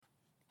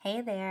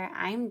Hey there,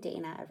 I'm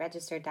Dana, a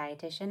registered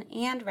dietitian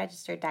and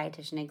registered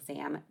dietitian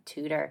exam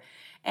tutor.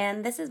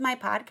 And this is my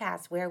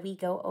podcast where we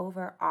go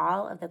over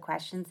all of the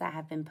questions that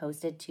have been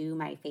posted to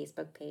my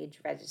Facebook page,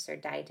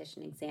 Registered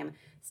Dietitian Exam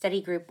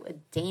Study Group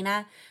with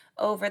Dana,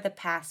 over the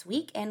past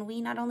week. And we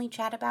not only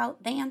chat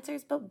about the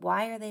answers, but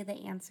why are they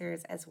the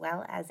answers, as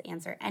well as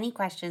answer any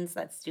questions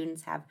that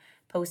students have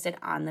posted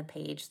on the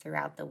page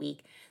throughout the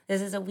week.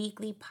 This is a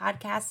weekly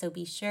podcast, so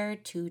be sure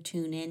to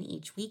tune in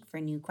each week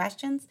for new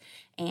questions.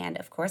 And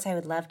of course, I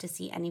would love to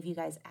see any of you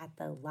guys at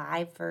the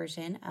live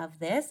version of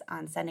this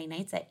on Sunday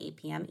nights at 8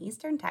 p.m.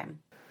 Eastern Time.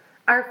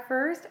 Our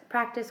first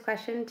practice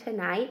question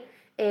tonight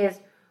is,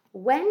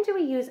 when do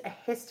we use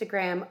a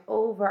histogram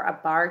over a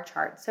bar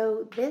chart?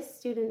 So this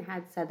student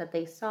had said that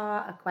they saw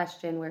a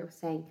question where it was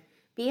saying,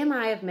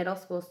 BMI of middle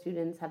school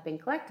students have been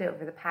collected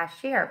over the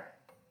past year.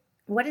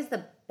 What is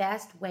the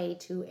best way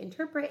to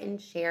interpret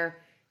and share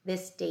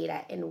this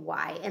data and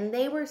why? And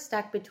they were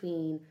stuck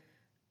between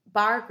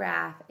bar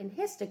graph and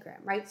histogram,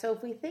 right? So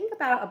if we think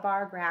about a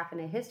bar graph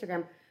and a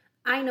histogram,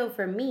 I know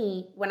for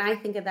me, when I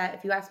think of that,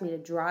 if you asked me to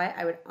draw it,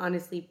 I would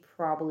honestly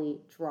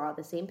probably draw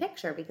the same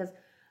picture, because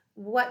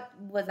what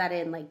was that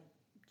in, like,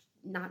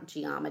 not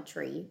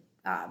geometry,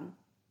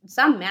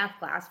 some math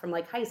class from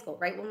like high school,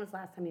 right? When was the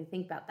last time you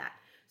think about that?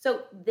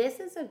 So this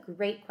is a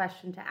great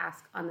question to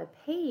ask on the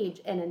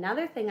page. And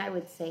another thing I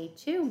would say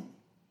too,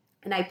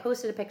 and I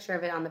posted a picture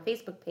of it on the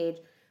Facebook page,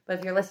 but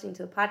if you're listening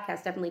to the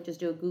podcast, definitely just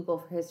do a Google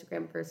for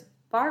histogram versus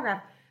bar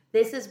graph.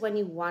 This is when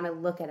you want to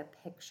look at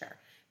a picture,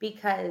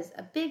 because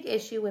a big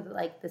issue with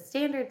like the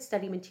standard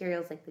study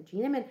materials like the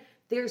GNIMN,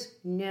 there's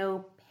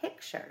no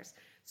pictures.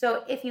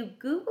 So if you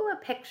Google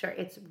a picture,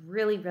 it's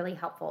really, really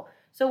helpful.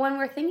 So when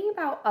we're thinking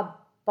about a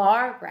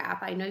bar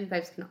graph, I know you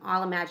guys can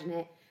all imagine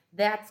it,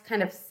 that's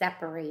kind of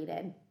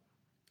separated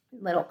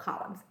little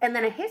columns. And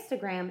then a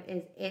histogram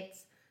is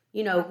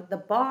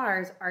the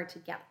bars are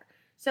together.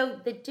 So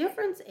the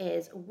difference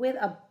is, with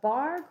a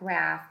bar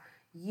graph,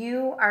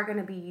 you are going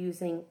to be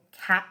using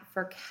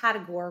for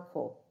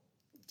categorical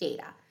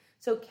data.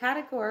 So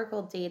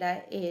categorical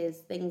data is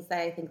things that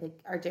I think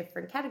are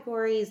different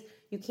categories.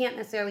 You can't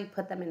necessarily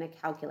put them in a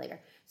calculator.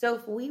 So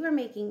if we were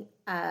making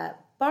a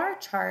bar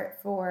chart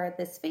for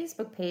this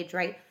Facebook page,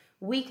 right,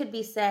 we could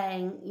be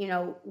saying,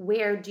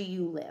 where do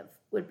you live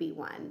would be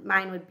one.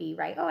 Mine would be,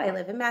 right, I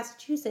live in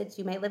Massachusetts.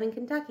 You might live in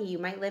Kentucky. You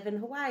might live in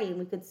Hawaii. And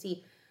we could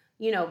see,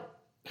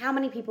 how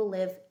many people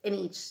live in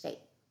each state.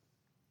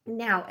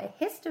 Now, a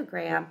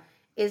histogram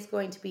is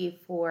going to be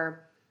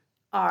for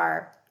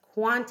our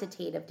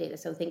quantitative data.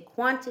 So think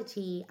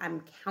quantity,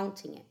 I'm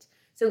counting it.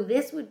 So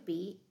this would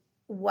be,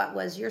 what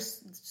was your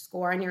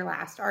score on your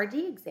last RD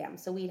exam?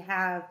 So we'd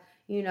have,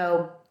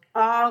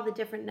 all the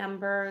different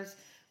numbers,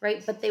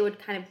 right? But they would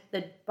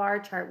the bar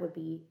chart would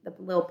be, the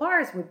little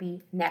bars would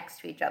be next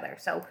to each other.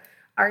 So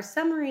our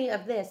summary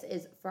of this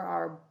is, for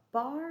our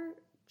bar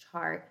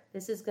chart,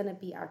 this is going to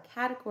be our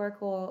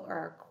categorical or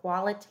our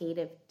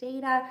qualitative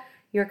data.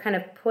 You're kind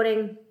of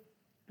putting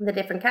the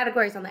different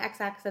categories on the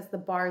x-axis. The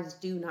bars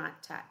do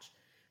not touch.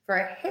 For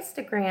a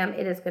histogram,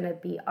 it is going to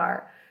be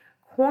our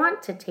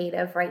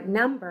quantitative, right,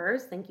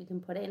 numbers. Think you can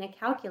put it in a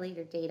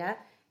calculator data,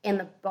 and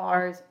the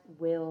bars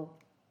will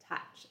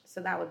touch.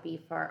 So that would be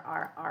for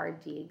our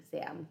RD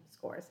exam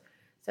scores.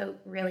 So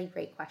really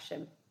great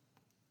question.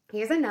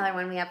 Here's another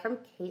one we have from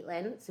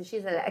Caitlin. So she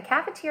said, a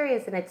cafeteria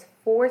is in its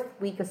 4th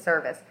week of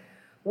service.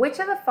 Which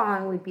of the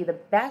following would be the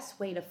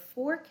best way to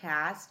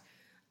forecast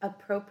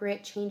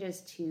appropriate changes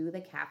to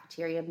the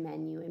cafeteria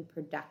menu and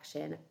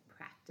production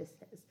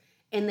practices?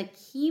 And the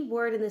key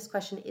word in this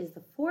question is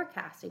the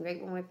forecasting,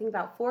 right? When we're thinking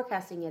about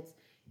forecasting, it's,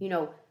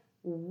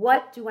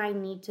 what do I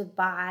need to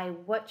buy?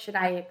 What should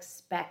I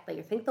expect?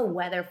 Like, think the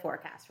weather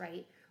forecast,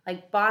 right?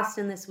 Like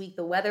Boston this week,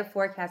 the weather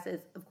forecast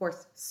is, of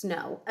course,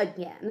 snow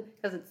again,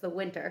 because it's the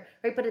winter,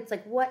 right? But it's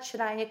like, what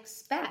should I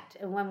expect?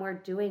 And when we're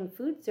doing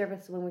food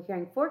service, when we're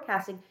hearing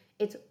forecasting,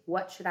 it's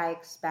what should I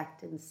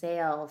expect in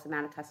sales,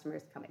 amount of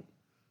customers coming.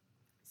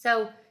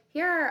 So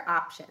here are our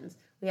options.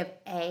 We have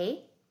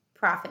A,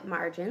 profit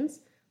margins,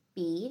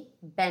 B,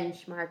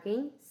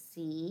 benchmarking,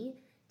 C,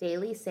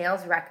 daily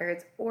sales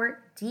records,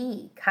 or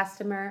D,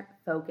 customer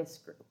focus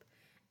group.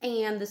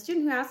 And the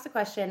student who asked the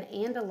question,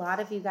 and a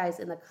lot of you guys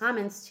in the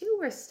comments too,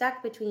 were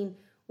stuck between,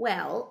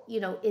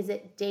 is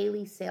it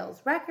daily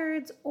sales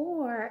records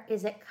or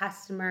is it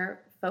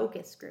customer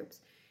focus groups?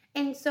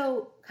 And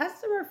so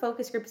customer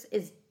focus groups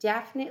is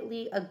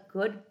definitely a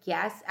good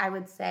guess. I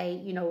would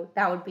say,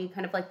 that would be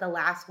kind of like the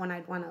last one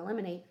I'd want to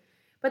eliminate.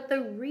 But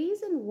the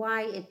reason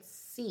why it's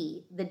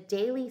C, the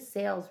daily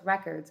sales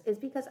records, is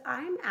because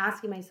I'm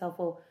asking myself,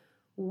 well,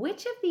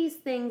 which of these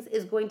things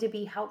is going to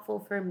be helpful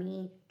for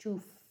me to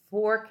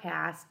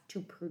forecast, to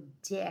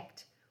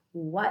predict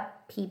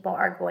what people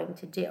are going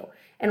to do?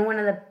 And one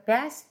of the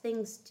best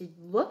things to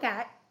look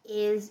at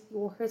is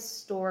your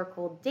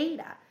historical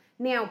data.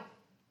 Now,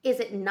 is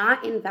it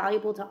not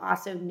invaluable to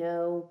also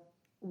know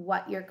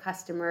what your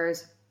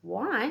customers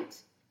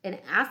want and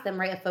ask them,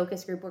 right? A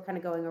focus group, we're kind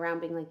of going around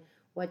being like,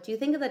 what do you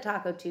think of the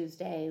Taco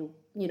Tuesday?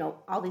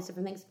 All these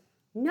different things.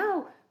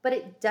 No, but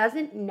it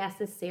doesn't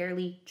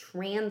necessarily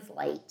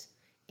translate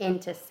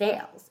into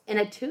sales. In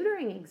a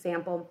tutoring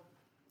example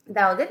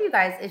that I'll give you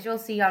guys is you'll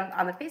see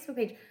on the Facebook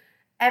page,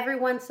 every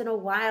once in a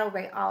while,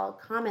 right, I'll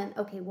comment,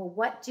 okay, well,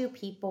 what do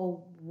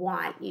people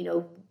want?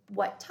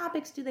 What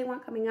topics do they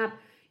want coming up,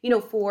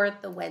 for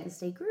the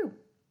Wednesday group?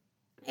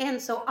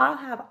 And so I'll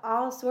have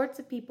all sorts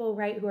of people,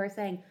 right, who are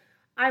saying,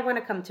 I want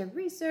to come to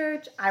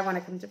research, I want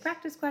to come to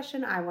practice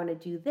question, I want to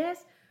do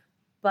this.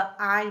 But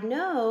I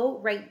know,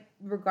 right,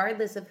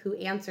 regardless of who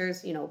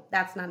answers,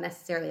 that's not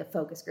necessarily a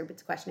focus group,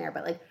 it's a questionnaire.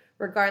 But like,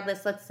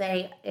 regardless, let's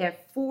say if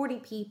 40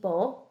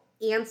 people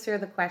answer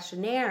the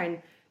questionnaire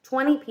and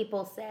 20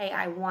 people say,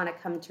 I want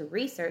to come to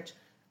research,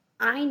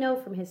 I know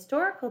from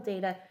historical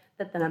data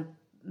that the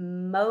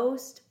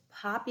most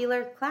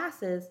popular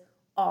classes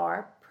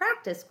are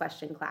practice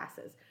question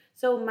classes.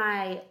 So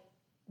my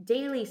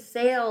daily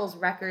sales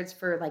records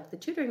for like the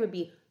tutoring would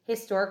be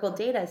historical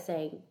data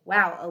saying,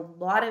 wow,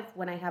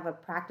 when I have a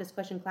practice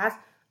question class,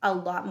 a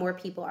lot more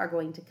people are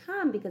going to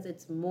come because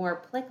it's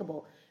more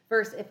applicable.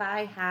 Versus if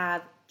I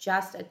have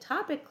just a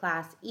topic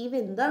class,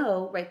 even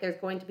though, right, there's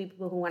going to be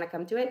people who want to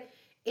come to it,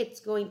 it's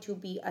going to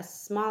be a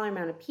smaller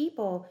amount of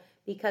people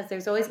because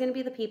there's always going to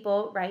be the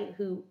people, right,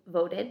 who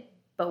voted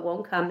but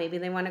won't come. Maybe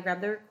they want to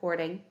grab the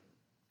recording,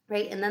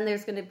 right? And then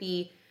there's going to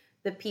be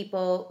the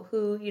people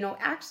who,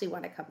 actually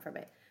want to come from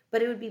it.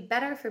 But it would be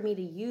better for me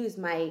to use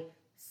my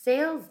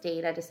sales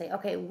data to say,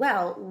 okay,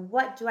 well,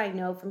 what do I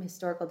know from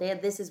historical data?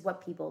 This is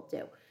what people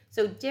do.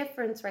 So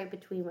difference, right,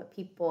 between what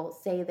people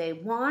say they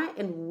want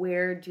and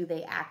where do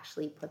they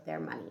actually put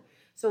their money.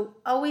 So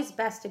always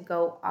best to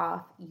go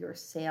off your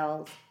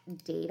sales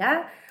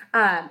data.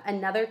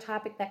 Another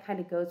topic that kind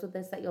of goes with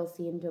this that you'll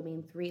see in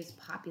domain 3 is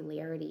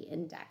popularity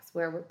index,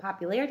 where with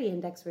popularity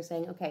index, we're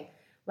saying, okay,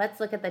 let's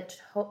look at the,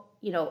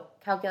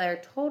 calculate our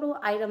total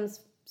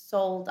items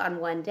sold on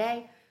one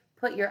day,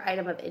 put your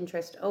item of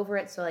interest over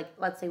it. So like,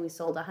 let's say we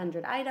sold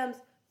 100 items,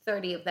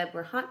 30 of them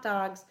were hot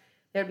dogs.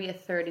 There'd be a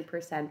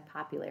 30%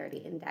 popularity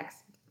index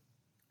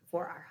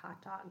for our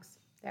hot dogs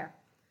there.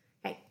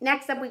 Okay,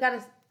 next up, we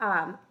got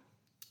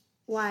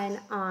one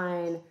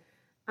on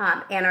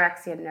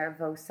anorexia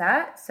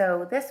nervosa.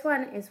 So this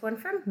one is one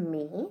from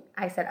me.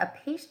 I said, a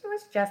patient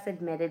was just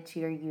admitted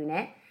to your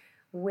unit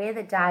with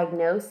a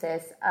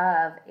diagnosis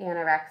of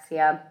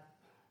anorexia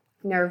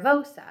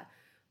nervosa.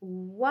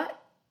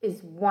 What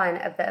is one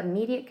of the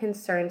immediate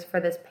concerns for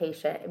this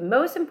patient? And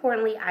most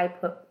importantly, I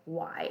put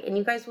why. And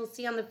you guys will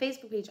see on the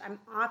Facebook page, I'm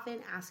often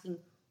asking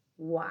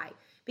why.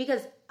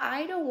 Because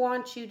I don't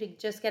want you to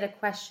just get a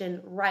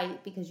question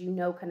right because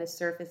kind of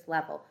surface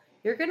level.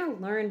 You're going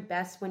to learn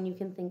best when you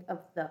can think of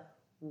the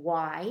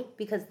why,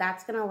 because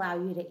that's going to allow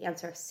you to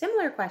answer a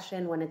similar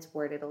question when it's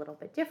worded a little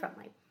bit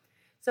differently.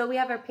 So we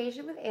have our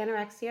patient with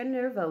anorexia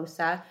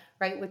nervosa,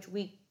 right, which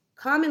we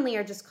commonly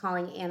are just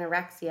calling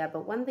anorexia.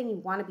 But one thing you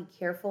want to be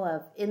careful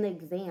of in the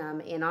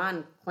exam and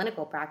on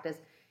clinical practice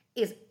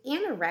is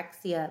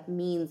anorexia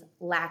means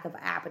lack of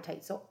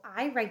appetite. So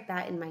I write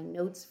that in my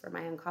notes for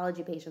my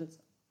oncology patients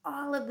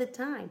all of the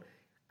time.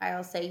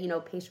 I'll say,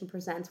 patient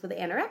presents with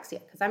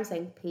anorexia because I'm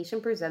saying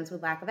patient presents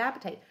with lack of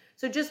appetite.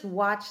 So just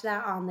watch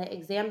that on the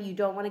exam. You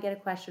don't want to get a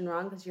question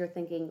wrong because you're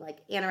thinking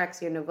like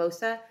anorexia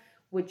nervosa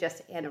with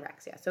just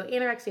anorexia. So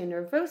anorexia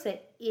nervosa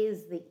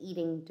is the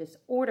eating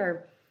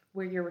disorder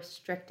where you're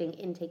restricting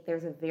intake.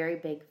 There's a very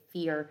big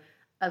fear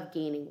of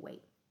gaining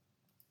weight.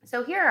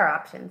 So here are our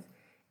options.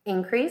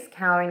 Increase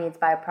calorie needs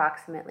by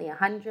approximately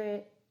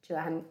 100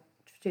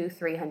 to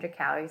 300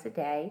 calories a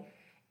day.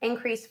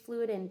 Increase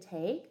fluid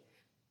intake.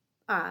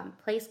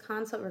 Place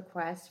consult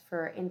requests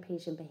for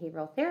inpatient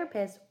behavioral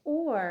therapists,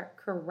 or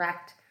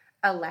correct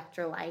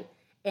electrolyte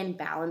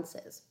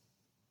imbalances.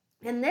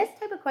 And this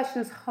type of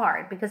question is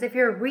hard because if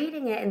you're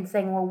reading it and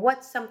saying, well,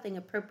 what's something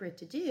appropriate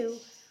to do?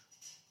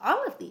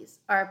 All of these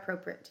are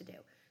appropriate to do.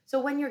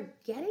 So when you're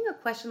getting a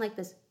question like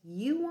this,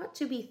 you want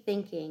to be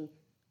thinking,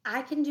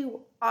 I can do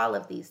all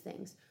of these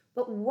things,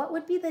 but what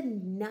would be the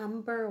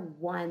number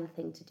one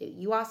thing to do?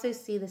 You also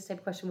see this type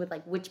of question with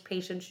like, which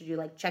patient should you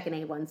like check an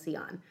A1C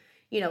on?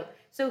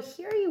 So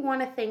here you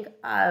want to think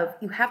of,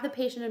 you have the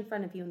patient in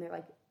front of you and they're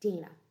like,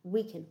 Dana,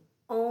 we can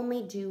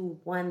only do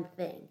one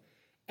thing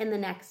in the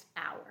next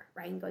hour,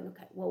 right? And going,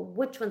 okay, well,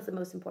 which one's the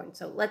most important?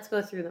 So let's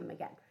go through them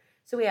again.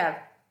 So we have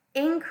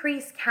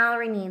increase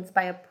calorie needs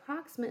by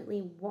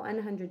approximately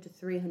 100 to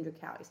 300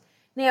 calories.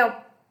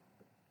 Now,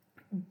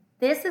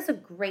 this is a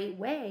great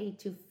way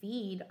to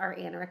feed our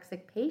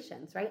anorexic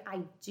patients, right?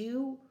 I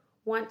do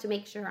want to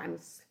make sure I'm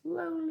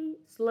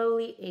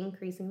slowly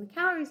increasing the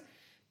calories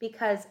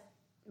because,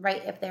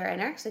 right, if they're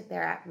anorexic,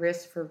 they're at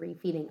risk for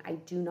refeeding. I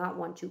do not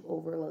want to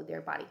overload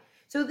their body.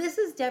 So this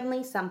is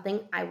definitely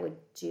something I would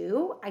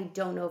do. I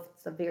don't know if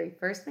it's the very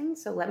first thing,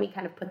 so let me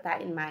kind of put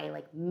that in my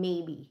like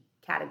maybe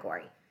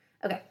category.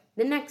 Okay,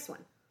 the next one.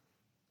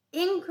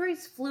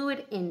 Increase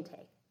fluid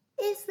intake.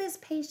 Is this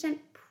patient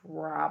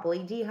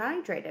probably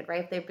dehydrated,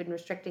 right? If they've been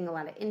restricting a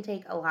lot of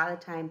intake, a lot of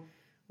time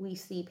we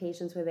see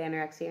patients with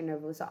anorexia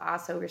nervosa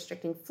also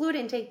restricting fluid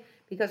intake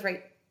because,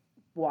 right,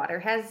 water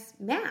has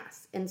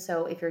mass. And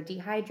so if you're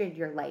dehydrated,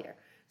 you're lighter.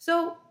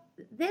 So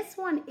this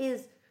one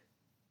is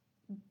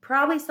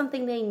probably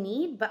something they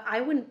need, but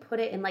I wouldn't put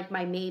it in like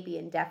my maybe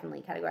and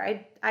definitely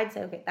category. I'd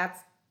say, okay, that's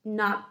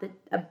not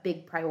a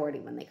big priority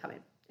when they come in.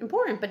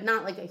 Important, but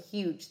not like a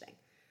huge thing.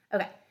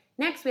 Okay,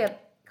 next we have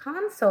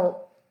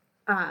consult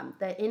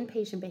the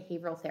inpatient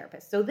behavioral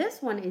therapist. So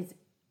this one is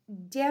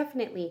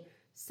definitely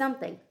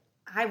something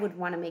I would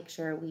want to make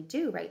sure we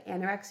do, right?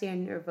 Anorexia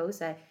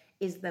nervosa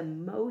is the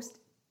most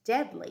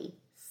deadly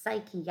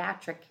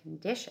psychiatric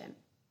condition.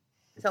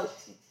 So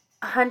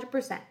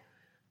 100%,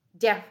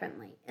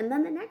 definitely. And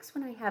then the next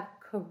one I have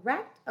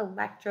correct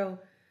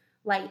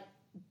electrolyte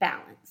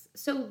balance.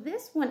 So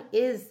this one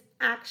is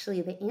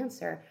actually the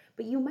answer,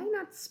 but you might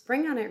not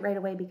spring on it right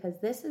away because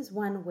this is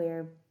one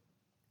where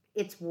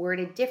it's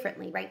worded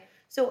differently, right?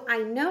 So I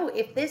know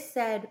if this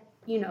said,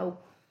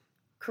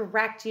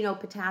 correct,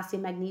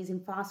 potassium, magnesium,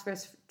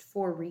 phosphorus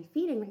for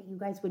refeeding, right, you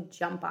guys would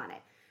jump on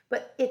it.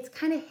 But it's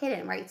kind of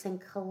hidden, right? It's saying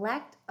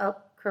correct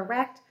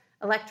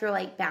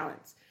electrolyte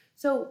balance.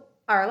 So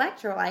our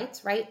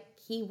electrolytes, right,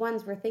 key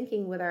ones we're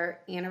thinking with our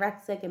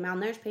anorexic and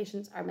malnourished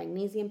patients are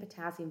magnesium,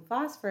 potassium,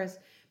 phosphorus,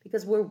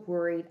 because we're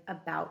worried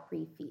about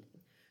refeeding.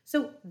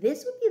 So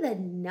this would be the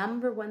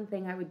number one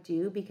thing I would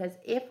do, because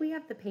if we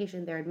have the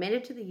patient, they're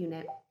admitted to the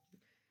unit,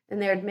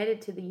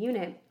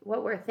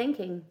 what we're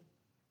thinking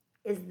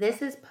is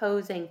this is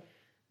posing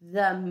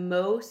the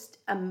most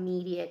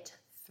immediate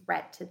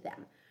threat to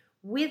them.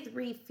 With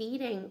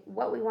refeeding,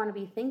 what we want to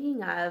be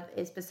thinking of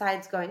is,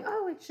 besides going,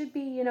 oh, it should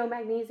be,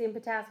 magnesium,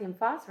 potassium,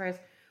 phosphorus,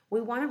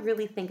 we want to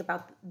really think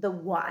about the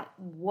why.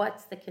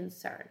 What's the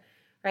concern,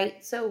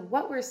 right? So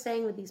what we're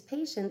saying with these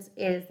patients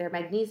is their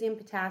magnesium,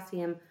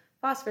 potassium,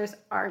 phosphorus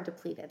are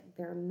depleted.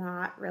 They're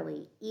not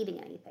really eating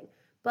anything.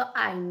 But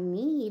I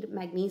need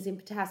magnesium,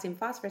 potassium,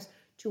 phosphorus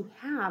to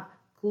have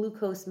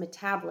glucose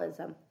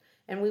metabolism.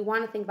 And we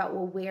want to think about,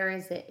 well, where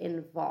is it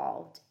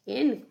involved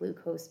in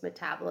glucose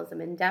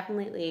metabolism? And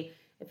definitely,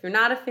 if you're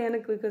not a fan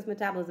of glucose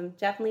metabolism,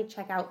 definitely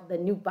check out the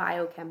new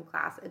biochem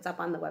class. It's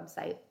up on the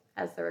website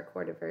as the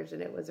recorded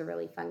version. It was a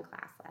really fun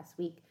class last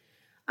week.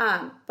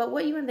 But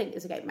what you want to think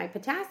is, okay, my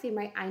potassium,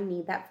 right, I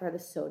need that for the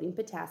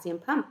sodium-potassium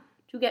pump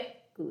to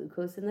get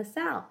glucose in the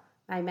cell.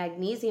 My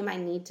magnesium, I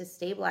need to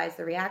stabilize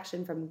the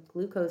reaction from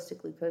glucose to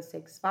glucose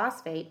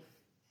 6-phosphate.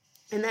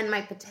 And then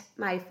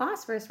my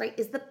phosphorus, right,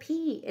 is the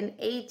P in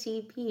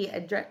ATP,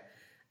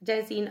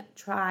 adenosine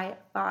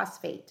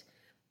triphosphate.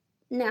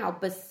 Now,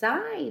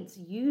 besides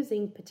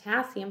using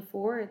potassium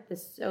for the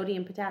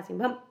sodium-potassium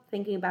pump,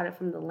 thinking about it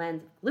from the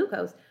lens of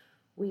glucose,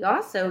 we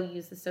also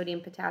use the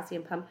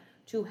sodium-potassium pump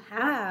to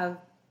have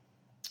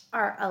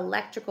our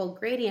electrical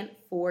gradient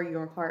for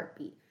your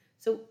heartbeat.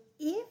 So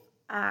if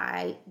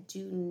I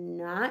do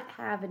not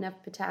have enough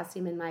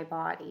potassium in my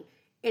body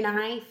and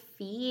I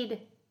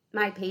feed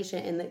my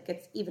patient and it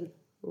gets even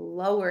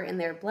lower in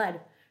their blood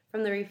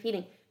from the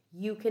refeeding,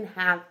 you can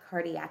have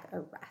cardiac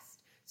arrest.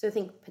 So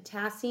think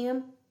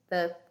potassium,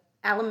 the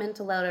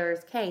elemental letter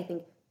is K.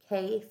 Think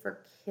K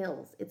for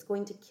kills. It's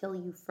going to kill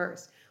you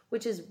first,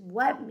 which is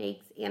what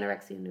makes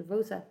anorexia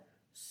nervosa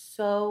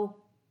so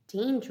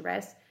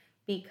dangerous,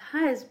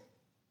 because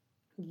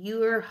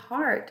your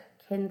heart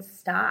can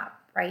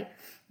stop, right?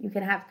 You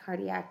can have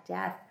cardiac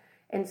death.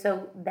 And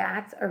so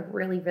that's a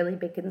really, really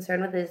big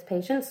concern with this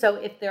patient. So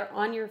if they're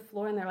on your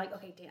floor and they're like,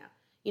 okay,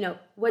 Dana,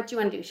 what do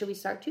you want to do? Should we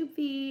start tube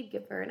feed,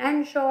 give her an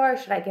Ensure?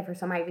 Should I give her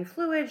some IV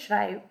fluid? Should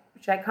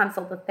I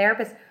consult the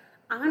therapist?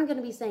 I'm going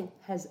to be saying,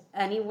 has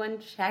anyone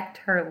checked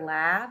her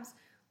labs?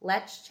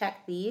 Let's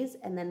check these,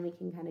 and then we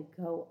can kind of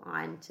go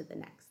on to the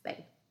next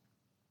thing.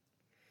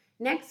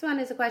 Next one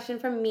is a question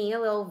from me, a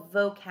little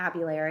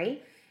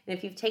vocabulary. And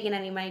if you've taken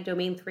any of my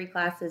Domain 3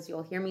 classes,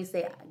 you'll hear me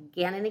say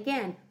again and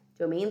again,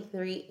 Domain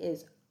 3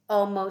 is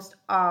almost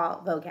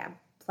all vocab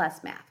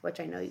plus math, which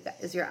I know you guys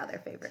is your other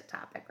favorite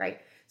topic,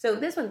 right? So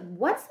this one,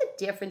 what's the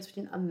difference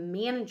between a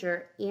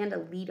manager and a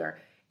leader?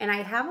 And I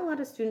have a lot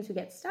of students who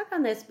get stuck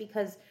on this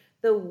because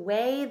the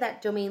way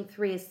that Domain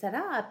 3 is set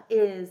up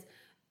is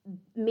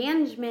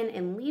management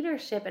and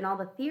leadership and all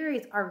the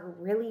theories are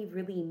really,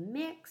 really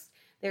mixed.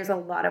 There's a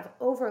lot of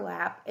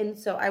overlap. And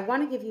so I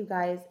want to give you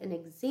guys an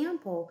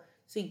example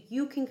so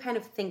you can kind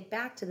of think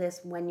back to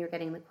this when you're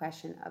getting the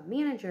question of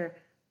manager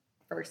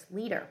versus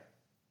leader.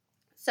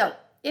 So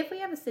if we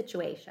have a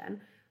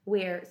situation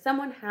where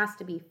someone has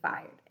to be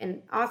fired,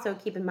 and also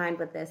keep in mind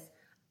with this,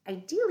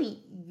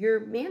 ideally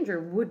your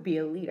manager would be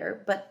a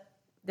leader, but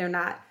they're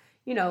not,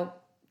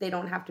 they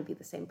don't have to be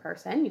the same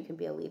person. You can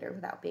be a leader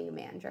without being a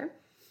manager.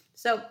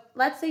 So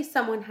let's say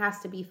someone has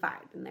to be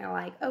fired and they're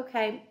like,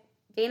 okay,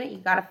 Dana, you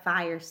got to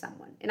fire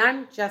someone. And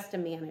I'm just a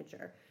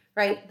manager,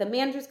 right? The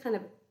manager's kind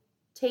of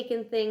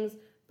taking things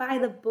by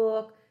the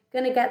book,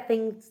 going to get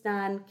things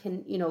done,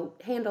 can,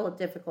 handle a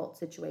difficult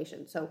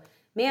situation. So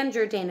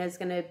manager Dana is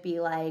going to be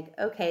like,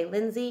 okay,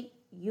 Lindsay,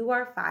 you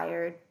are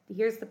fired.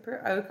 Here's the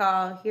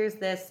protocol. Here's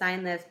this,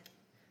 sign this,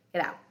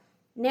 get out.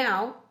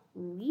 Now,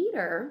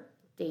 leader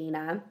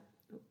Dana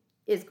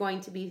is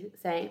going to be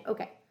saying,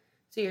 okay,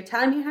 So you're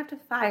telling me you have to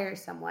fire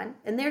someone,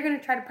 and they're going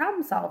to try to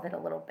problem solve it a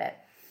little bit.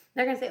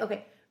 They're going to say,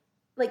 okay,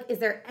 like, is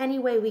there any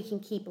way we can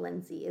keep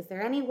Lindsay? Is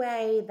there any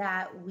way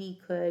that we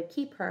could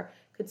keep her?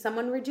 Could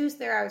someone reduce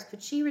their hours?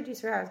 Could she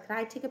reduce her hours? Could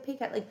I take a pay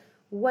cut? Like,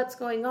 what's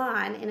going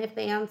on? And if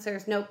the answer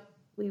is, nope,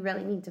 we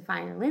really need to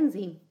fire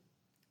Lindsay,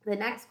 the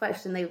next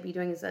question they would be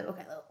doing is,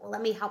 okay, well,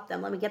 let me help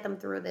them. Let me get them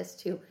through this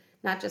too,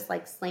 not just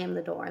like slam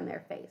the door in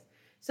their face.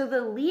 So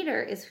the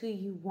leader is who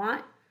you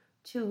want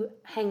to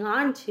hang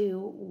on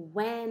to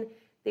when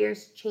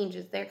there's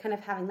changes. They're kind of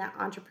having that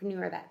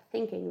entrepreneur, that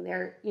thinking.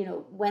 They're,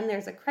 when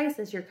there's a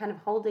crisis, you're kind of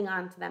holding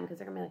on to them because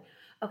they're going to be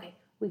like, okay,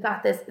 we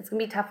got this. It's going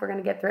to be tough. We're going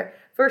to get through it.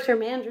 First, your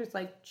manager's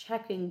like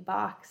checking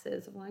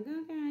boxes of like,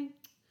 okay,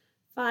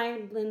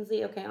 fired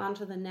Lindsay. Okay, on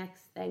to the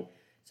next thing.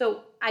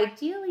 So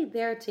ideally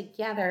they're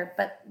together,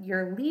 but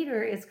your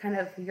leader is kind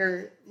of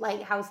your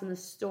lighthouse in the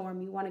storm.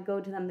 You want to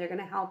go to them. They're going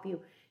to help you.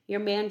 Your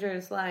manager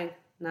is like,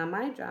 not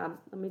my job.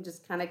 Let me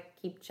just kind of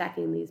keep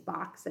checking these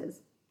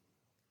boxes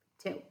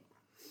too.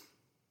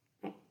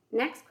 Okay.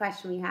 Next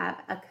question we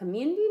have, a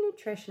community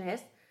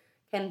nutritionist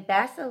can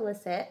best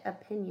elicit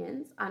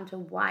opinions onto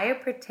why a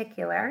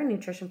particular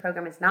nutrition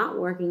program is not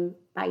working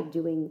by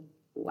doing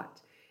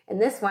what?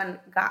 And this one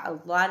got a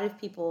lot of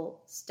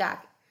people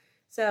stuck.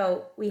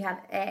 So we have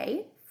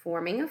A,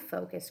 forming a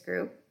focus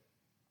group,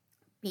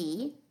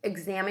 B,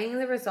 examining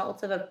the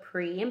results of a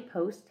pre and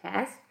post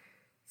test,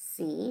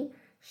 C,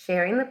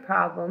 sharing the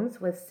problems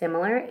with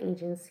similar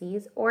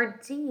agencies, or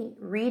D,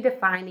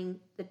 redefining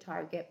the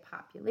target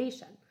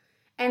population.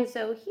 And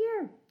so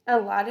here, a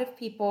lot of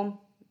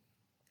people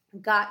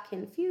got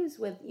confused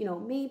with,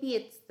 maybe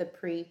it's the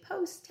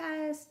pre-post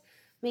test,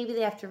 maybe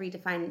they have to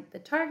redefine the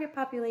target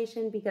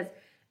population, because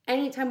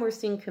anytime we're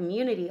seeing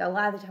community, a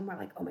lot of the time we're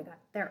like, oh my God,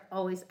 they're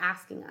always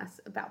asking us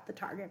about the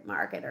target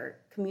market or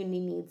community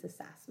needs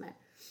assessment.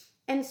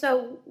 And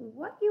so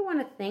what you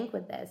want to think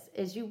with this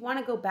is you want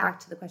to go back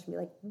to the question, be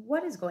like,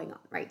 what is going on,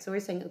 right? So we're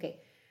saying,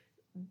 okay,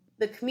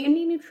 the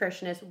community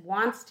nutritionist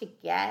wants to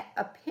get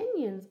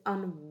opinions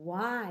on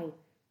why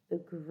the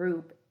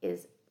group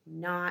is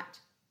not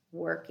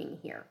working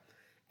here.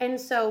 And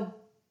so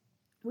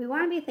we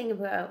want to be thinking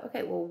about,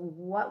 okay, well,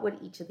 what would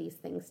each of these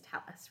things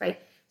tell us, right?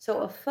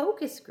 So a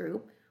focus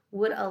group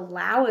would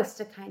allow us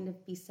to kind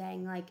of be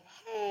saying like,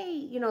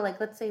 hey, like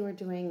let's say we're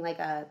doing like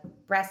a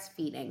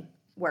breastfeeding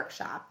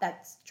workshop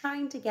that's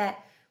trying to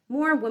get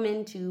more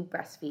women to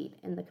breastfeed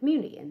in the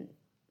community. And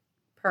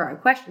per our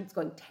question, it's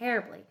going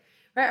terribly,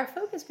 right? Our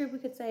focus group, we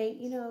could say,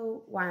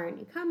 why aren't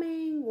you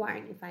coming? Why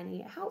aren't you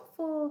finding it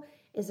helpful?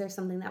 Is there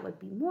something that would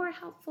be more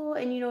helpful?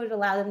 And, it'd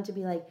allow them to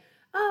be like,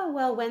 oh,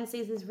 well,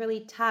 Wednesdays is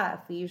really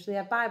tough. We usually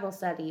have Bible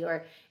study,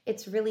 or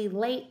it's really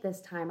late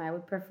this time. I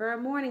would prefer a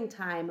morning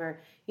time,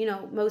 or,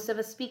 most of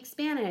us speak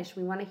Spanish.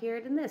 We want to hear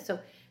it in this. So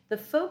the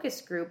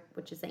focus group,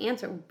 which is the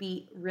answer, would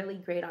be really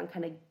great on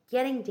kind of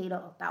getting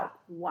data about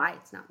why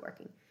it's not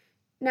working.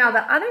 Now,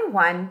 the other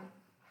one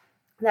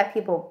that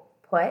people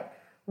put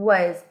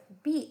was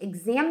B,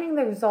 examining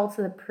the results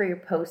of the pre or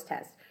post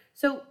test.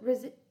 So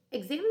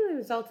examining the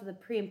results of the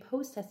pre and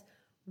post test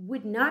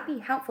would not be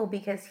helpful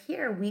because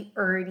here we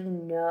already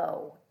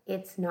know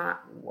it's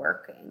not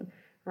working,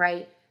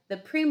 right? The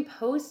pre and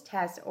post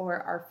test,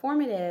 or our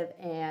formative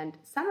and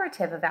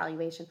summative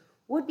evaluation,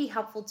 would be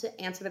helpful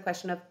to answer the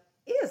question of,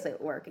 is it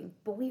working?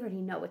 But we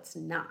already know it's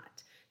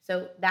not.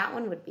 So that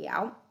one would be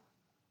out.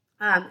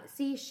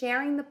 C,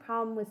 sharing the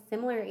problem with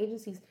similar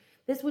agencies.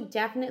 This would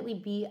definitely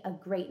be a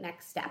great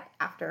next step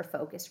after a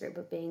focus group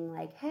of being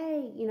like,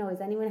 hey, is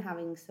anyone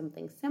having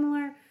something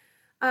similar?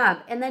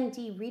 And then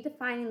D,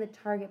 redefining the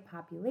target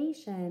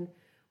population.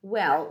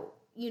 Well,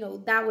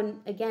 that one,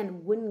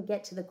 again, wouldn't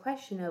get to the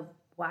question of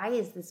why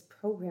is this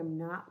program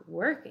not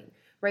working,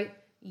 right?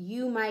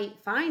 You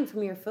might find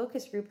from your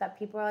focus group that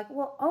people are like,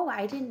 well,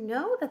 I didn't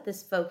know that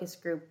this focus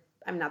group,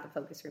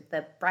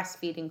 the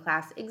breastfeeding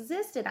class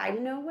existed. I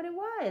didn't know what it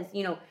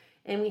was,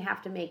 and we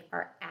have to make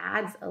our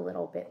ads a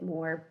little bit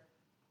more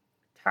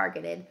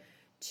targeted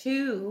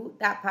to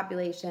that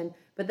population.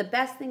 But the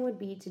best thing would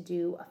be to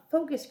do a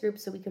focus group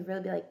so we could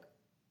really be like,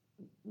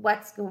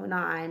 what's going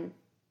on?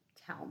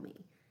 Tell me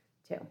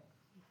too.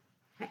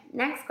 Okay.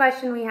 Next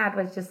question we had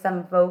was just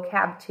some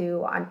vocab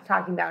too on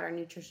talking about our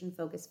nutrition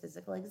focused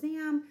physical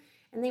exam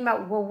and thinking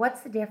about, well,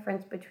 what's the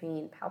difference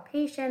between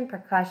palpation,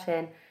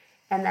 percussion,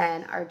 and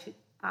then our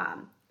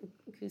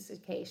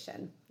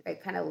acoustication,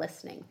 right? Kind of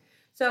listening.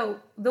 So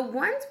the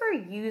ones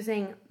we're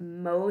using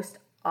most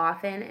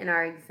often in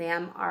our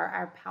exam are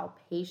our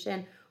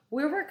palpation,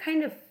 where we're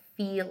kind of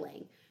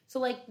feeling. So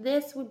like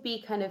this would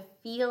be kind of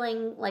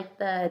feeling like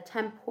the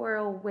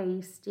temporal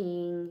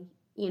wasting,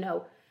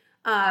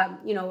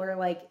 or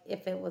like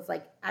if it was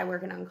like I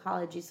work in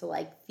oncology, so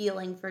like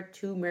feeling for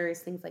tumors,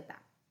 things like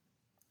that.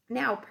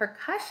 Now,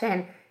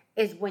 percussion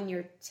is when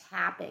you're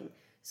tapping.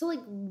 So like,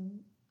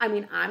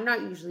 I'm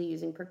not usually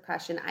using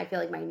percussion. I feel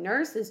like my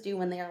nurses do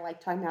when they're like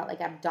talking about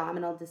like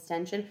abdominal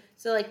distension.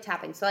 So like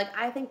tapping. So like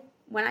I think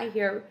when I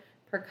hear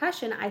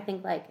percussion, I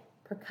think like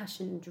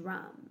percussion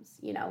drums,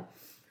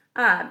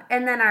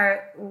 And then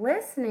our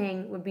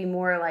listening would be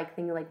more like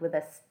thinking like with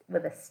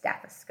a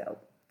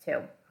stethoscope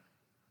too.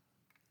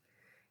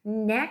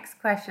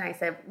 Next question, I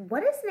said,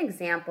 what is an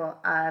example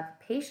of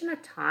patient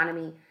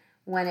autonomy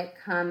when it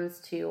comes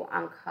to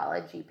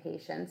oncology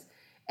patients?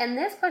 And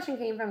this question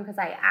came from because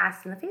I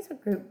asked in the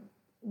Facebook group,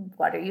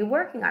 what are you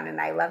working on? And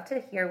I love to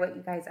hear what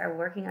you guys are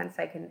working on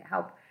so I can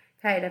help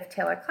kind of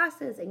tailor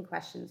classes and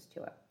questions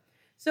to it.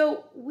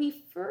 So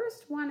we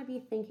first want to be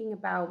thinking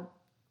about,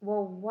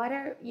 well, what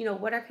are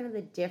kind of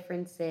the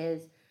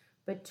differences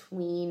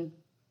between,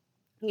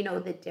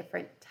 the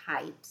different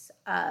types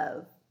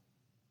of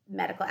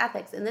medical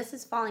ethics. And this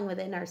is falling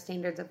within our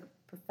standards of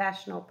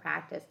professional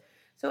practice.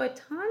 So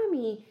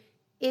autonomy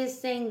is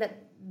saying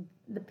that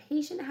the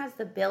patient has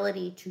the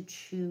ability to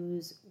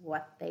choose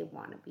what they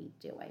want to be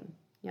doing.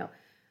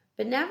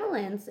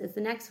 Benevolence is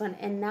the next one,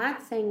 and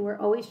that's saying we're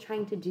always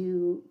trying to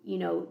do,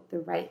 the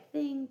right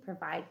thing,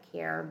 provide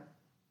care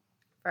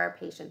for our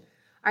patient.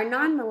 Our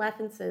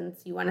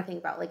non-maleficence, you want to think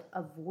about like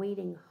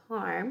avoiding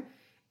harm,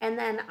 and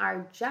then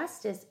our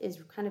justice is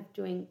kind of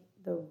doing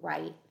the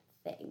right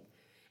thing.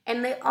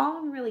 And they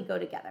all really go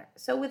together.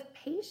 So with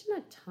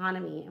patient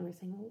autonomy, and we're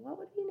saying, well, what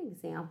would be an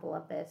example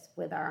of this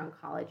with our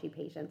oncology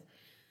patients?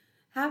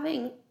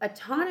 Having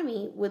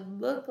autonomy would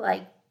look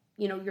like,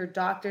 your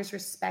doctor's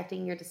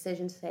respecting your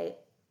decision to say,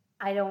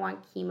 I don't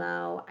want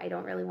chemo, I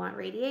don't really want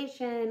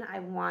radiation, I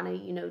want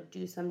to,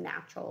 do some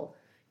natural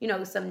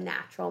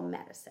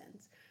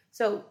medicines.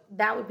 So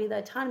that would be the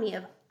autonomy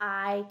of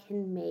I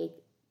can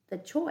make the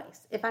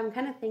choice. If I'm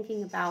kind of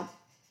thinking about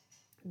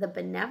the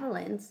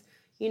benevolence,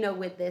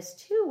 with this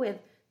too,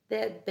 with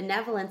the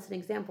benevolence, an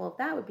example of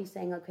that would be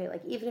saying, okay,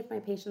 like even if my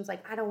patient's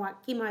like, I don't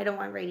want chemo, I don't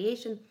want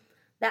radiation,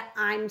 that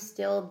I'm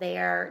still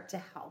there to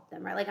help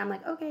them, right? Like I'm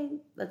like, okay,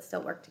 let's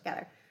still work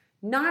together.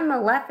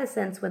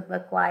 Non-maleficence would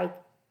look like,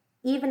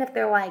 even if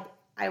they're like,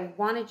 I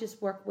want to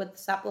just work with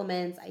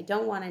supplements, I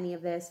don't want any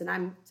of this, and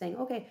I'm saying,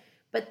 okay,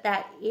 but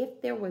that if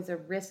there was a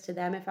risk to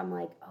them, if I'm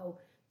like, oh,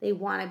 they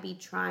want to be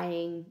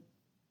trying,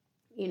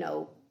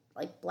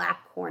 like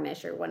black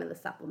Cornish or one of the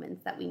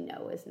supplements that we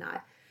know is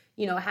not,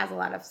 has a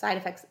lot of side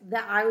effects,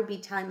 that I would be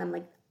telling them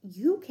like,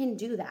 you can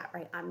do that,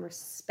 right? I'm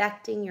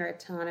respecting your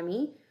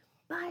autonomy,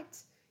 but,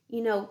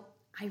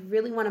 I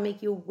really want to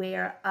make you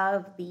aware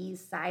of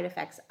these side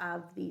effects,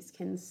 of these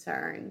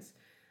concerns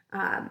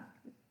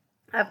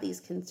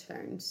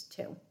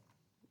too.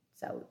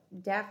 So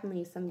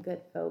definitely some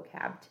good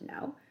vocab to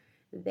know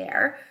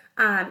there.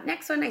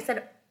 Next one, I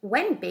said,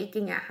 when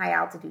baking at high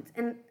altitudes,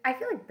 and I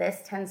feel like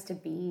this tends to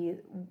be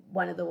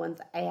one of the ones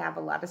I have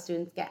a lot of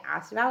students get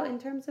asked about in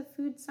terms of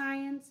food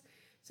science.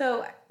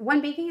 So when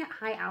baking at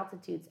high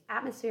altitudes,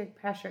 atmospheric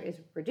pressure is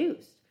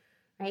reduced,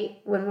 right?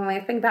 When I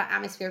think about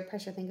atmospheric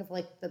pressure, think of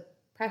like the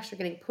pressure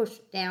getting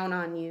pushed down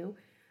on you.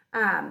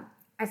 I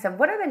said,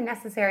 what are the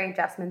necessary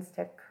adjustments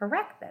to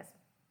correct this?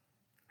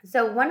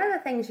 So one of the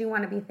things you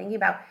want to be thinking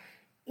about,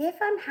 if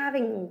I'm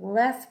having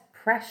less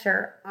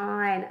pressure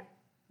on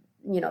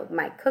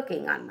my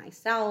cooking, on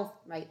myself,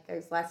 right?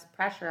 There's less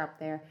pressure up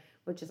there,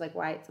 which is like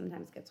why it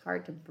sometimes gets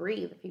hard to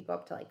breathe if you go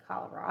up to like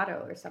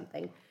Colorado or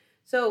something.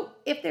 So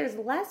if there's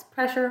less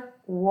pressure,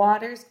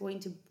 water's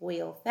going to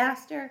boil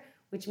faster,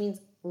 which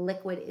means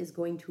liquid is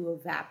going to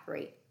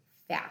evaporate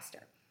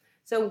faster.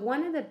 So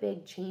one of the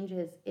big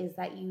changes is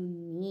that you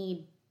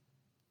need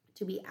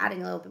to be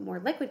adding a little bit more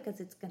liquid because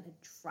it's going to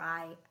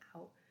dry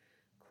out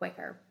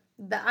quicker.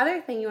 The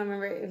other thing you want to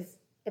remember is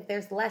if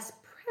there's less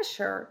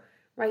pressure,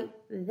 right,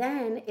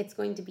 then it's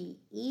going to be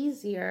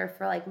easier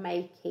for like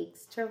my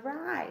cakes to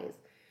rise.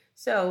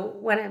 So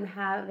when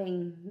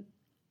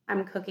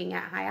I'm cooking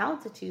at high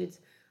altitudes,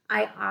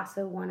 I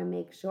also want to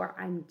make sure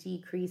I'm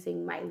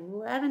decreasing my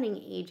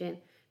leavening agent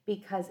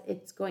because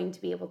it's going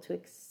to be able to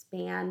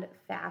expand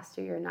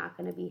faster. You're not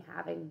going to be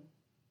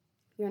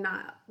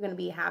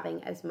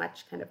having as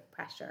much kind of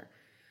pressure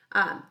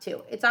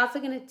too. It's also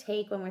going to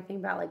take, when we're thinking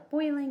about like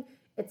boiling,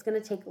 it's going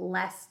to take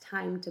less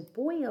time to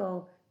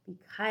boil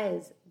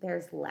because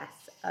there's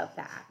less of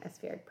the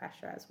atmospheric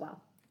pressure as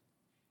well.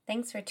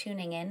 Thanks for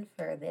tuning in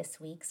for this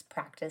week's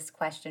practice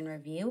question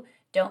review.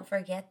 Don't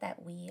forget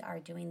that we are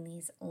doing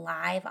these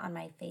live on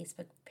my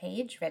Facebook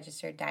page,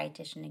 Registered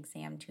Dietitian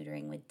Exam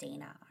Tutoring with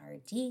Dana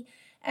RD,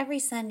 every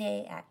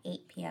Sunday at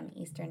 8 p.m.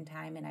 Eastern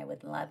Time, and I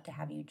would love to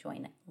have you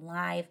join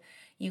live.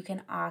 You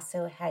can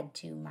also head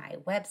to my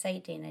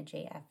website,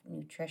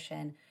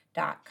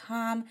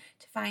 danajfnutrition.com,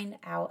 to find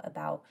out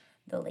about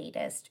the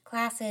latest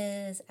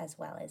classes as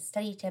well as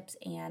study tips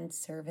and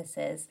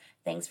services.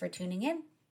 Thanks for tuning in.